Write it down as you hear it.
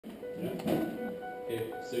Okay,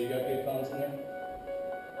 so you got good comms in there?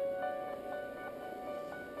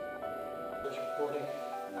 Recording.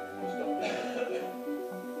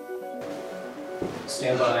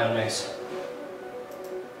 Stand by on MACE.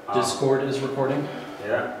 Discord is recording.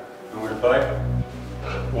 Yeah. I'm going to play.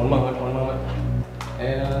 One moment.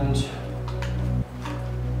 And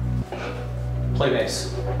play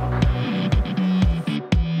MACE.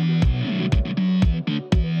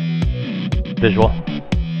 Visual.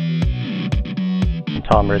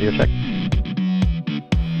 Tom, radio check.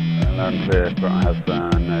 Loud and clear, but I have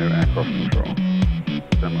no aircraft control.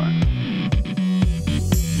 Stand by.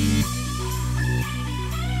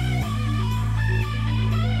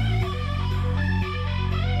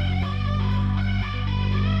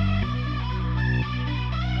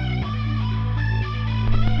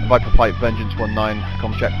 Viper Flight Vengeance 19,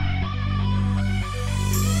 comms check.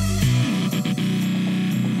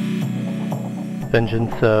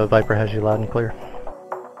 Vengeance, Viper has you loud and clear.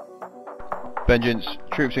 Vengeance,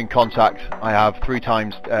 troops in contact. I have 3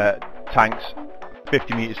 times tanks,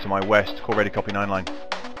 50 meters to my west. Call ready, copy 9 line.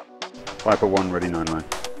 Viper 1, ready 9 line.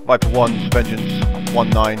 Viper 1, Vengeance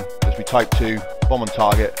 19, as we type 2, bomb on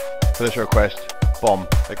target. Position request, bomb,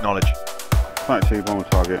 acknowledge. Type 2, bomb on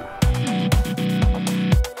target.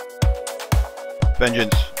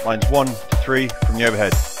 Vengeance, lines 1 to 3 from the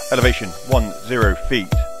overhead. Elevation 10 feet.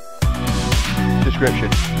 Description,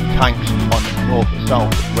 tanks on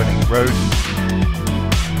north-south running road.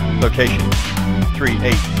 Location,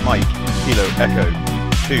 38 Mike, Kilo Echo,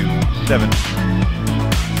 27.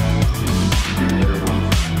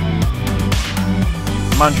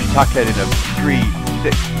 Managed attack heading of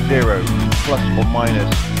 360 plus or minus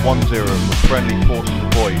 10 with friendly forces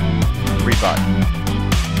deployed. Read back.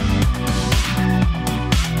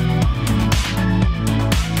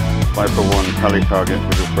 Viper 1, tally target,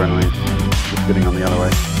 visual friendlies. Just getting on the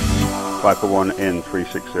LOA. Viper 1 in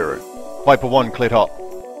 360. Viper 1 cleared hot.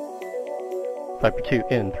 Viper 2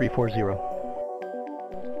 in 340.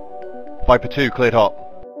 Viper 2 cleared hot.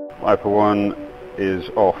 Viper 1 is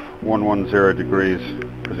off 110 degrees,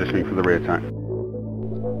 positioning for the rear attack.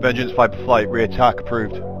 Vengeance Viper Flight, rear attack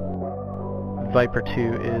approved. Viper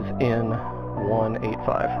 2 is in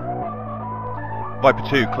 185. Viper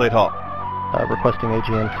 2 cleared hot. Requesting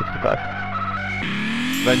AGM 65.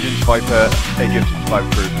 Vengeance Viper, AGM 65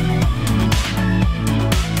 approved.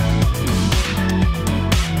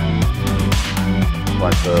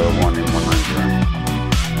 Viper 1 in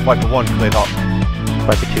 190. Viper 1 cleared hot.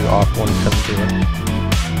 Viper 2 off 170.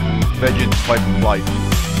 Vengeance Viper Flight.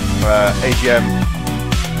 AGM,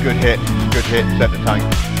 good hit, center tank.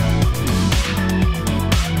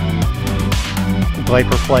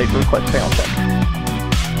 Viper Flight, request panel check.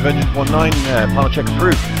 Vengeance 19, panel check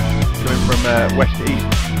approved. Coming from west to east,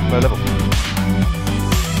 low level.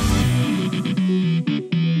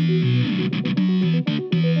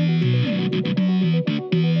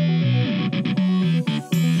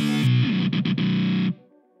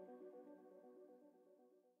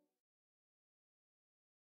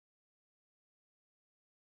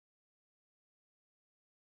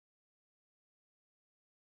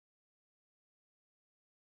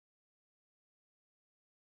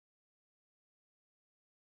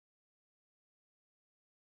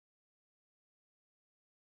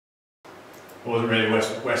 It wasn't really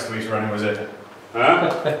west to east running, was it? Huh?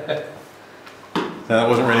 That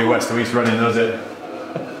wasn't really west to east running, was it?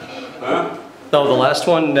 No, the last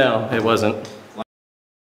one, no, it wasn't.